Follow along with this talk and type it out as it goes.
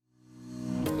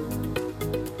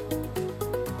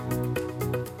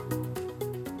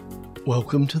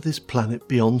Welcome to this Planet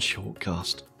Beyond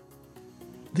shortcast.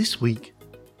 This week,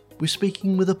 we're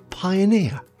speaking with a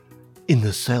pioneer in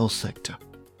the sales sector,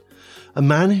 a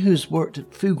man who's worked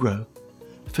at Fugro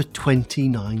for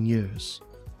 29 years,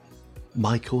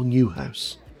 Michael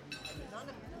Neuhaus.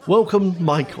 Welcome,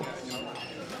 Michael.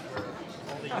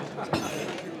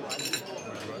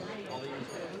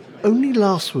 Only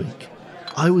last week,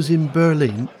 I was in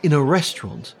Berlin in a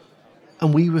restaurant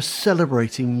and we were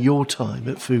celebrating your time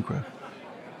at Fugro.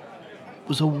 It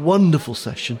was a wonderful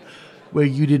session where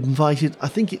you'd invited,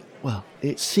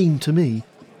 it seemed to me,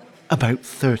 about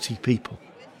 30 people.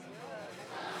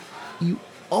 You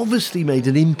obviously made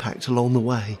an impact along the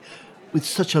way with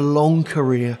such a long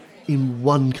career in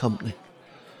one company.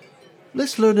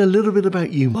 Let's learn a little bit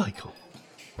about you, Michael.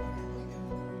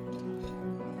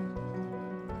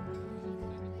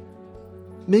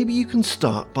 Maybe you can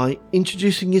start by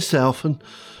introducing yourself and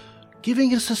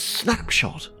giving us a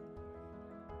snapshot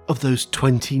of those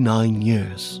 29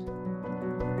 years.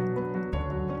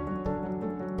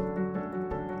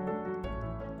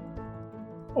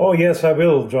 Oh yes, I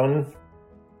will, John.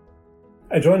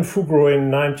 I joined Fugro in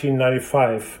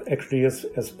 1995, actually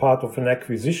as part of an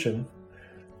acquisition,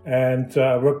 and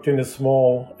I worked in a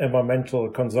small environmental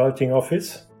consulting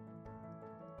office.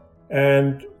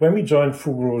 And when we joined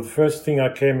Fugro, the first thing I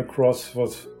came across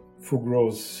was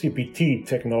Fugro's CPT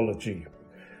technology.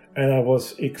 And I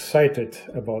was excited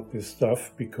about this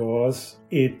stuff because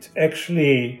we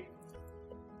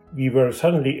were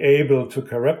suddenly able to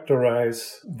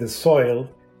characterize the soil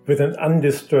with an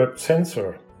undisturbed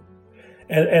sensor.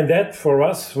 And that for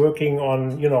us working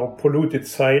on, polluted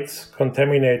sites,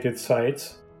 contaminated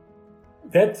sites,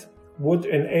 that would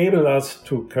enable us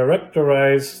to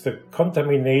characterize the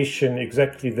contamination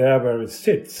exactly there where it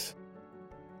sits.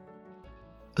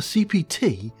 A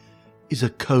CPT is a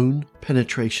cone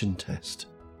penetration test.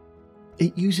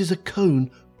 It uses a cone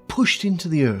pushed into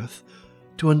the earth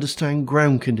to understand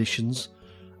ground conditions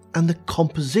and the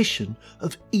composition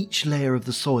of each layer of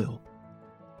the soil.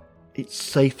 It's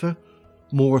safer,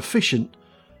 more efficient,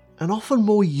 and often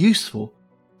more useful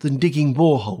than digging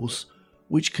boreholes,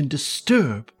 which can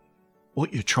disturb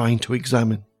what you're trying to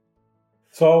examine.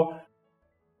 So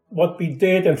what we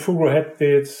did, and Fugro had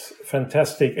this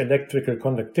fantastic electrical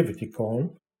conductivity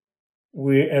cone,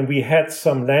 we had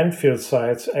some landfill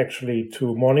sites actually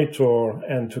to monitor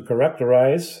and to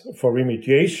characterize for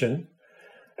remediation.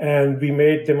 And we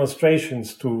made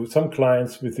demonstrations to some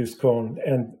clients with this cone,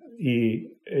 and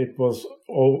it was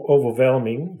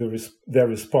overwhelming, their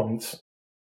response.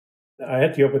 I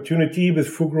had the opportunity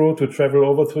with Fugro to travel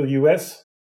over to the US,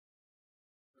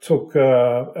 took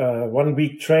a 1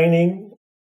 week training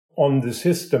on the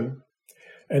system,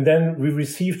 and then we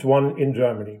received one in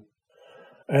Germany.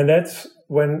 And that's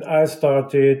when I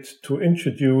started to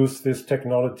introduce this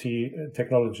technology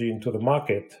into the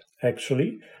market,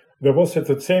 actually. There was at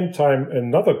the same time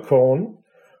another cone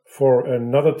for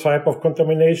another type of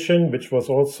contamination, which was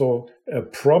also a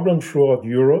problem throughout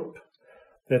Europe.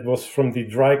 That was from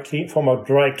our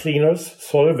dry cleaners,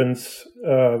 solvents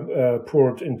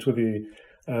poured into the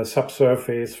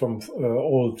subsurface from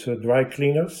old dry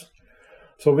cleaners.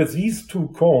 So with these two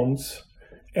cones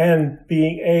and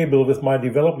being able with my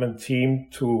development team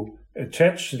to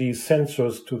attach these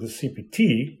sensors to the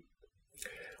CPT,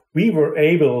 we were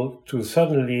able to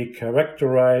suddenly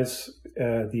characterize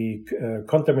the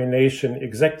contamination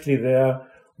exactly there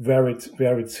where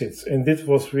it sits. And this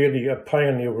was really a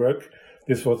pioneer work.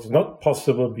 This was not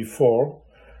possible before.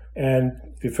 And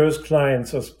the first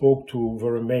clients I spoke to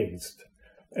were amazed.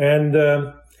 And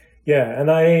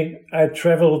I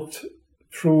traveled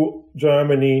through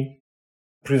Germany,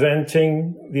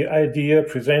 presenting the idea,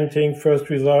 presenting first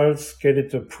results, get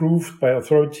it approved by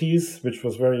authorities, which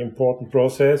was a very important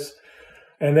process.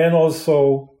 And then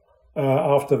also,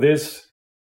 after this,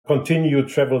 continued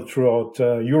travel throughout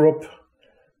Europe,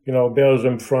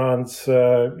 Belgium, France,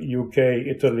 UK,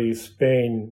 Italy,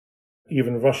 Spain,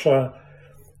 even Russia,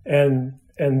 and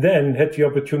then had the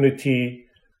opportunity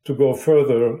to go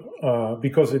further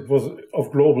because it was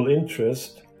of global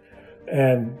interest,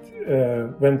 and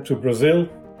went to Brazil.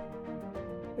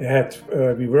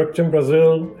 We worked in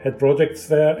Brazil, had projects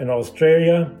there in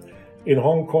Australia, in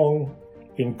Hong Kong,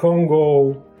 in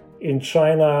Congo, in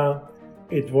China.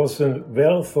 It was a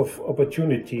wealth of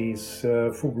opportunities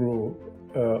Fugro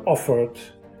offered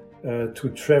to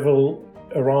travel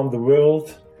around the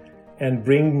world and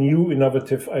bring new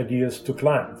innovative ideas to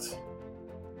clients.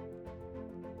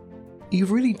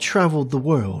 You've really travelled the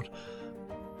world.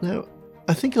 Now,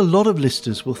 I think a lot of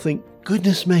listeners will think,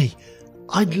 goodness me,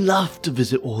 I'd love to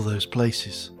visit all those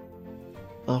places.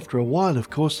 After a while, of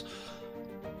course,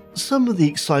 Some of the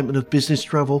excitement of business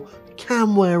travel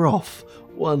can wear off.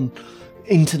 One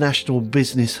international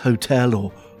business hotel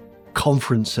or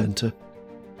conference centre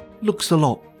looks a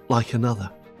lot like another.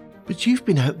 But you've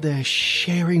been out there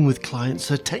sharing with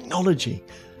clients a technology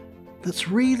that's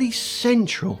really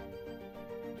central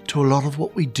to a lot of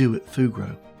what we do at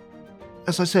Fugro.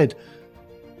 As I said,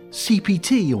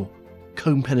 CPT or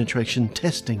cone penetration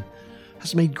testing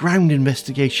has made ground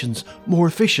investigations more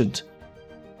efficient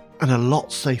and a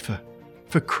lot safer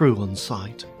for crew on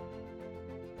site.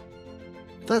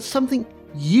 That's something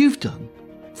you've done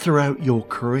throughout your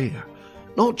career,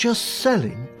 not just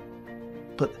selling,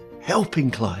 but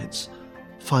helping clients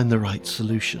find the right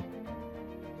solution.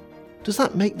 Does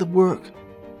that make the work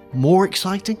more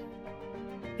exciting?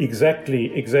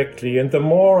 Exactly. And the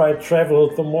more I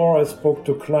traveled, the more I spoke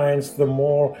to clients, the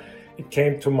more it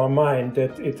came to my mind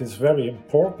that it is very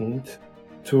important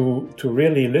to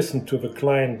really listen to the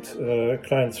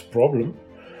client's problem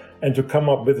and to come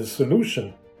up with a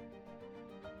solution.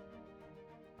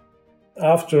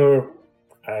 After,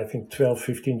 I think, 12,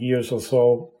 15 years or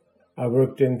so, I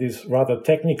worked in these rather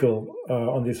technical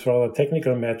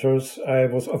matters. I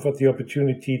was offered the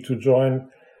opportunity to join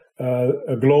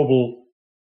a global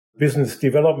business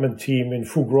development team in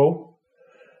Fugro.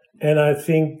 And I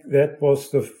think that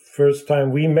was the first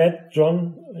time we met,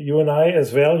 Jon, you and I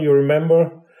as well. You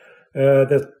remember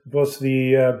that was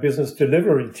the business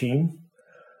delivery team.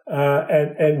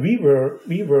 And we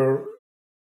were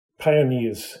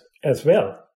pioneers as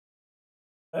well.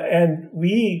 And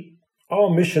our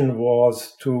mission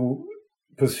was to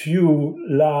pursue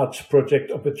large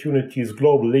project opportunities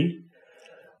globally,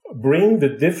 bring the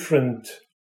different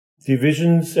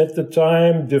divisions at the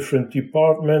time, different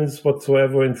departments,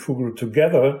 whatsoever in Fugro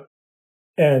together,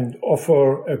 and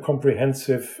offer a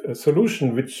comprehensive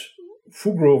solution, which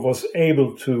Fugro was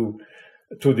able to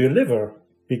deliver,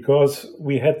 because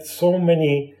we had so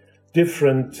many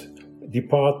different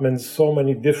departments, so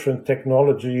many different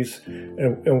technologies,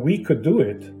 and we could do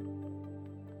it.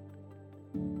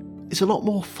 It's a lot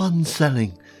more fun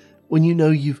selling when you know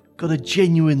you've got a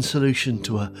genuine solution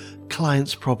to a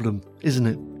client's problem, isn't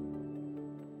it?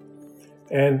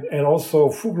 And also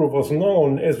Fugro was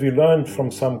known, as we learned from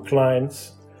some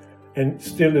clients, and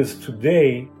still is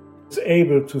today, is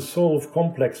able to solve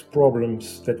complex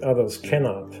problems that others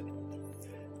cannot.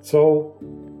 So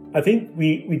I think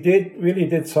we really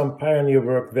did some pioneer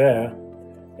work there,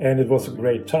 and it was a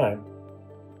great time.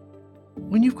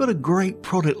 When you've got a great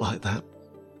product like that,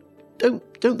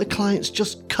 don't the clients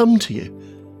just come to you?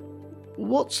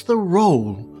 What's the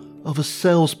role of a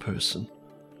salesperson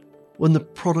when the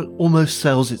product almost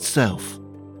sells itself?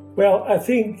 Well, I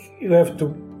think you have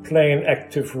to play an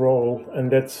active role,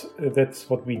 and that's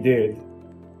what we did.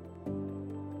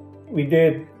 We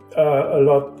did a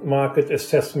lot market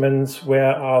assessments.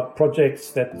 Where are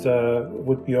projects that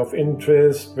would be of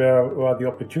interest? Where are the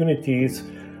opportunities?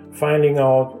 Finding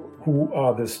out who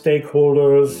are the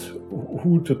stakeholders,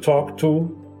 who to talk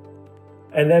to.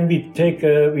 And then we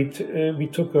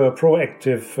took a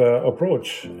proactive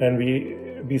approach, and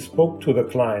we spoke to the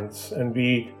clients, and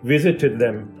we visited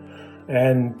them,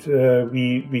 and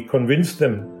we convinced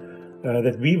them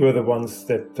that we were the ones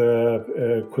that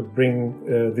could bring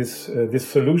this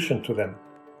solution to them.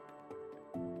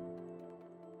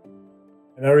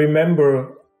 And I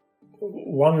remember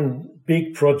one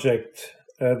big project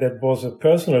that was a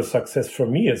personal success for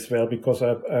me as well, because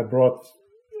I brought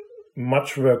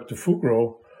much work to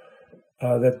Fugro.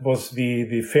 That was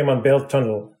the Fehmarn Belt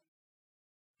Tunnel.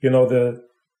 You know, the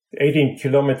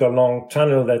 18-kilometer long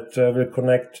tunnel that will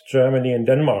connect Germany and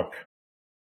Denmark.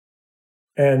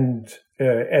 And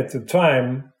at the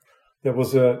time, there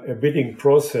was a bidding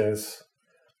process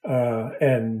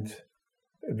and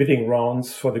bidding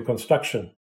rounds for the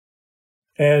construction.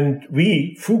 And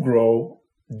we, Fugro,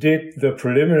 did the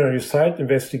preliminary site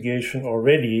investigation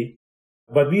already,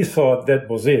 but we thought that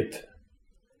was it.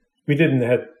 We didn't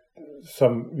have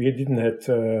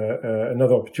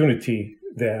another opportunity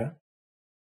there.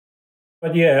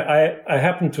 But yeah, I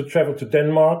happened to travel to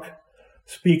Denmark,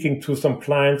 speaking to some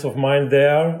clients of mine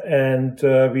there, and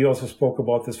we also spoke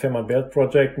about this Fehmarn Belt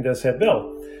project, and they said,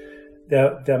 well,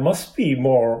 there must be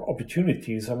more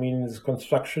opportunities. I mean, this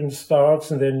construction starts,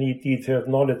 and they need detailed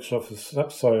knowledge of the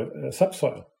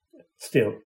subsoil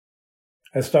still.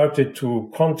 I started to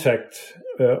contact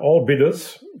all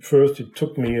bidders. First, it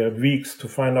took me weeks to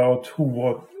find out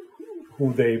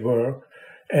who they were,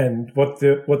 and what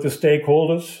the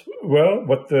stakeholders were,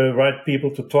 what the right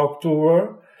people to talk to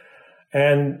were.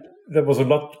 And there was a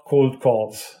lot of cold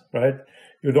calls, right?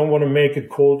 you don't want to make a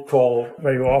cold call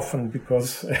very often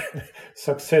because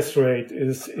success rate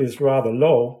is rather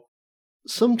low.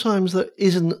 Sometimes there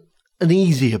isn't an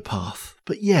easier path,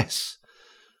 but yes,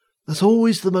 that's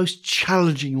always the most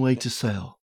challenging way to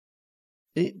sell.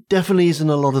 It definitely isn't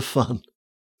a lot of fun.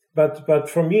 But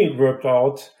for me, it worked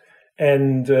out,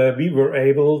 and we were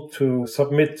able to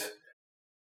submit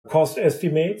cost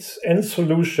estimates and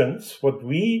solutions, what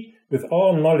we, with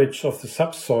our knowledge of the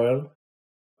subsoil,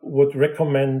 would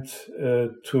recommend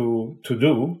to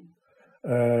do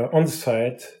on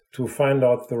site to find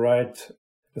out the right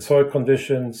soil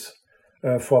conditions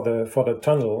for the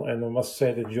tunnel. And I must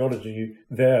say the geology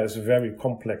there is very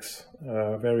complex,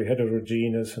 very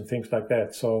heterogeneous and things like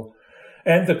that. So,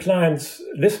 and the clients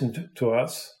listened to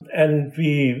us, and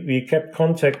we kept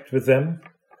contact with them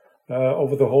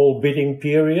over the whole bidding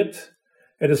period.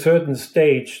 At a certain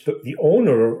stage, the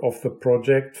owner of the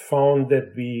project found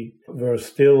that we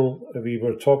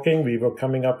were talking, we were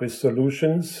coming up with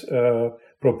solutions,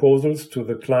 proposals to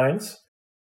the clients.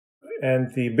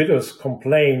 And the bidders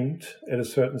complained at a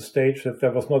certain stage that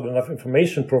there was not enough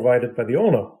information provided by the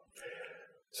owner.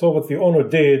 So what the owner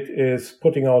did is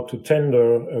putting out to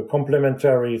tender a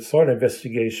complementary soil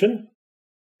investigation,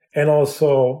 and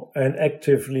also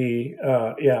actively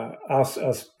asked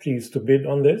us please to bid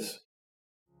on this.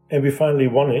 And we finally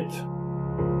won it.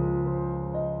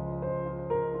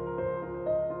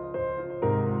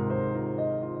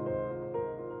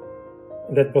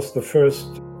 That was the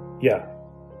first,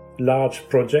 large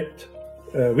project,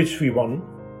 which we won.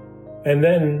 And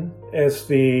then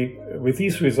with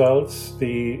these results,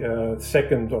 the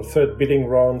second or third bidding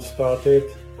round started.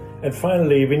 And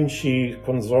finally, Vinci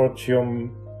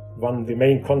Consortium won the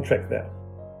main contract there.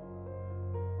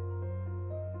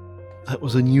 That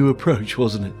was a new approach,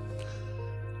 wasn't it?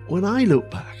 When I look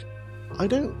back, I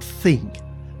don't think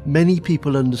many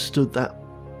people understood that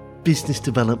business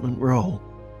development role.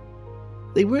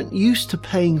 They weren't used to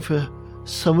paying for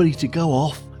somebody to go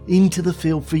off into the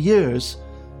field for years,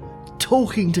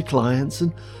 talking to clients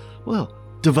and,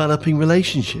 developing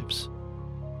relationships.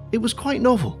 It was quite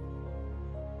novel.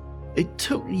 It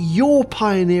took your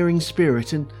pioneering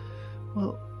spirit and,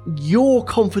 your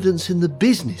confidence in the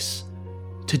business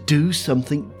to do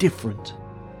something different.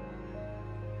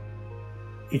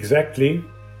 Exactly.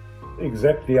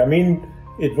 I mean,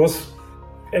 it was,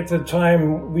 at the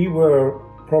time, we were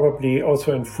probably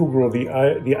also in Fugro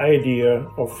the idea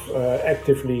of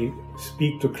actively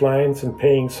speak to clients and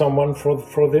paying someone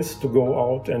for this to go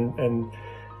out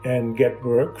and get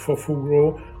work for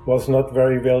Fugro was not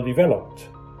very well developed.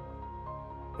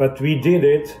 But we did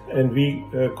it, and we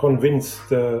convinced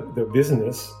the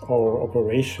business or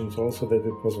operations also that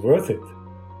it was worth it,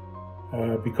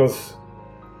 because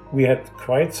we had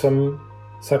quite some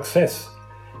success.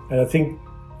 And I think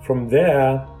from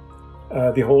there,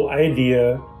 the whole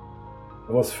idea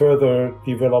was further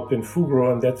developed in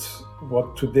Fugro, and that's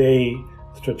what today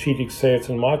strategic sales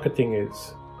and marketing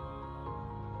is.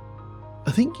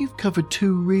 I think you've covered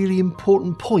two really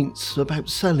important points about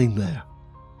selling there.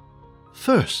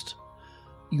 First,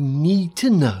 you need to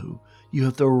know you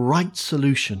have the right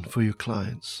solution for your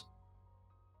clients.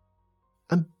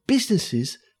 And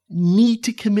businesses need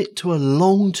to commit to a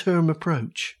long-term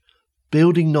approach,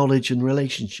 building knowledge and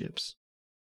relationships.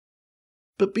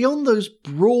 But beyond those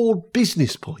broad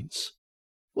business points,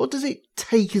 what does it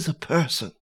take as a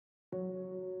person?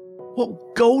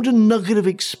 What golden nugget of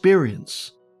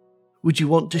experience would you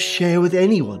want to share with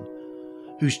anyone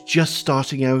who's just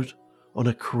starting out on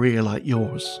a career like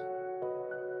yours?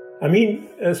 I mean,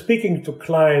 speaking to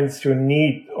clients, you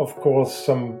need, of course,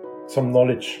 some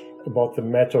knowledge about the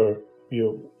matter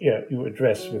you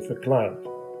address with the client.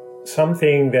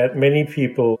 Something that many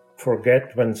people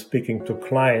forget when speaking to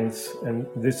clients, and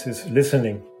this is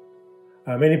listening.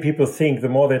 Many people think the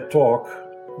more they talk,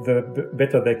 the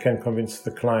better they can convince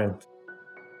the client.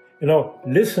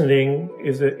 Listening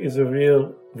is a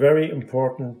real, very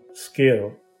important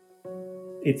skill.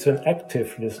 It's an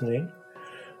active listening,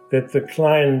 that the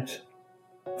client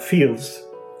feels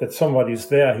that somebody's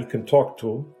there he can talk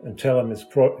to and tell him his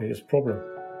problem.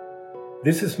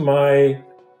 This is my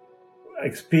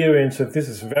experience that this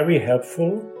is very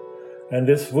helpful, and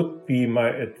this would be my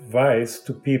advice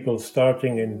to people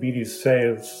starting in BD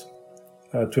sales,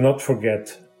 to not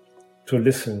forget to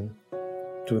listen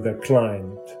to their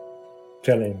client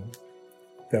telling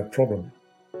their problem.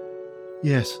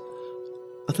 Yes,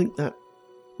 I think that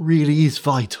really is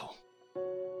vital.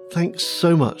 Thanks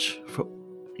so much for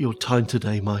your time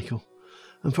today, Michael,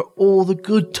 and for all the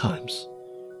good times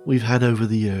we've had over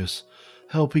the years,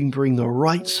 helping bring the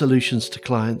right solutions to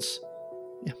clients.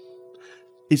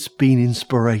 It's been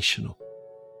inspirational.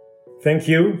 Thank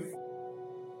you.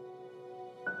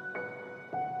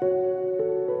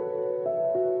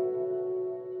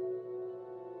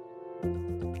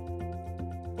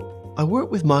 I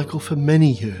worked with Michael for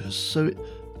many years, so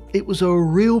it was a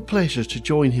real pleasure to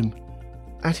join him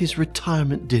at his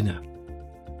retirement dinner.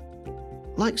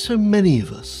 Like so many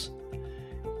of us,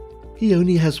 he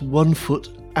only has one foot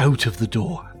out of the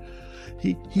door.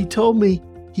 He told me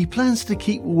he plans to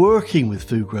keep working with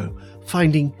Fugro,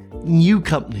 finding new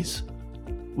companies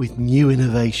with new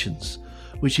innovations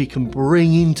which he can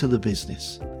bring into the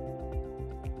business.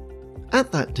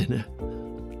 At that dinner,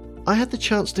 I had the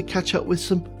chance to catch up with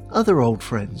some other old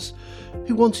friends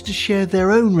who wanted to share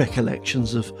their own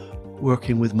recollections of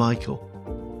working with Michael.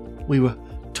 We were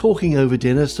talking over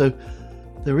dinner, so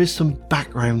there is some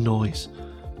background noise.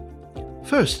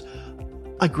 First,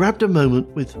 I grabbed a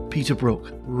moment with Peter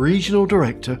Brooke, Regional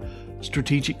Director,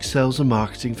 Strategic Sales and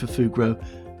Marketing for Fugro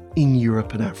in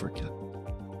Europe and Africa.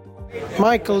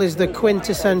 Michael is the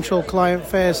quintessential client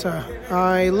facer.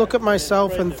 I look at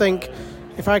myself and think,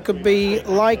 if I could be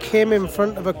like him in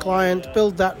front of a client,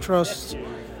 build that trust,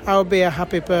 I would be a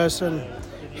happy person.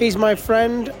 He's my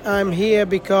friend. I'm here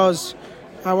because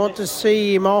I want to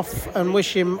see him off and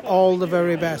wish him all the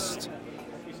very best.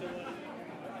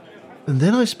 And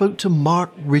then I spoke to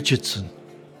Mark Richardson.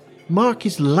 Mark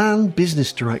is Land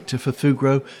Business Director for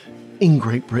Fugro in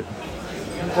Great Britain.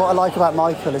 What I like about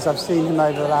Michael is I've seen him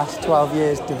over the last 12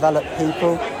 years develop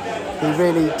people. He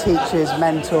really teaches,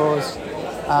 mentors,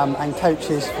 and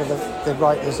coaches for the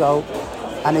right result.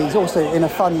 And he's also, in a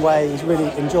fun way, he's really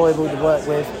enjoyable to work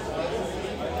with.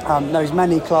 Knows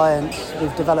many clients,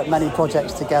 we've developed many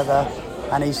projects together,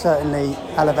 and he's certainly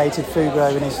elevated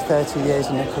Fugro in his 30 years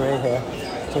in a career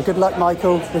here. So good luck,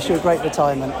 Michael. Wish you a great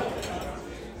retirement.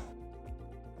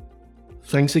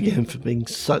 Thanks again for being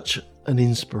such an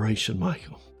inspiration,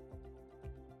 Michael.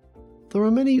 There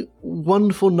are many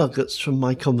wonderful nuggets from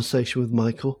my conversation with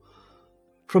Michael,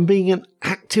 from being an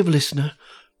active listener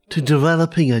to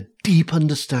developing a deep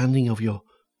understanding of your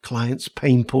clients'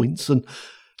 pain points and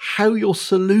how your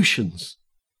solutions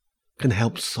can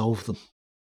help solve them.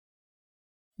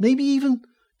 Maybe even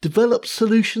develop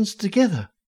solutions together.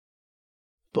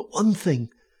 But one thing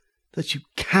that you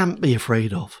can't be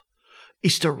afraid of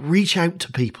is to reach out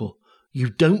to people you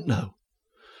don't know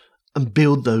and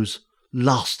build those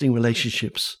lasting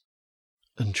relationships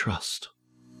and trust.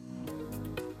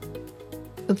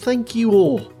 And thank you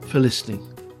all for listening.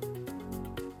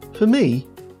 For me,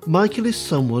 Michael is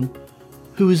someone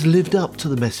who has lived up to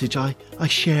the message I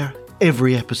share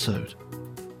every episode.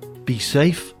 Be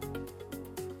safe,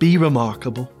 be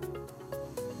remarkable,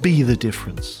 be the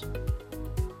difference.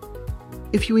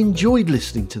 If you enjoyed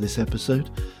listening to this episode,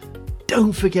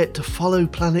 don't forget to follow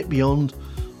Planet Beyond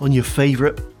on your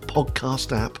favourite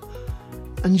podcast app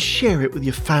and share it with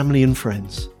your family and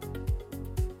friends.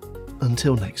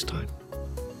 Until next time.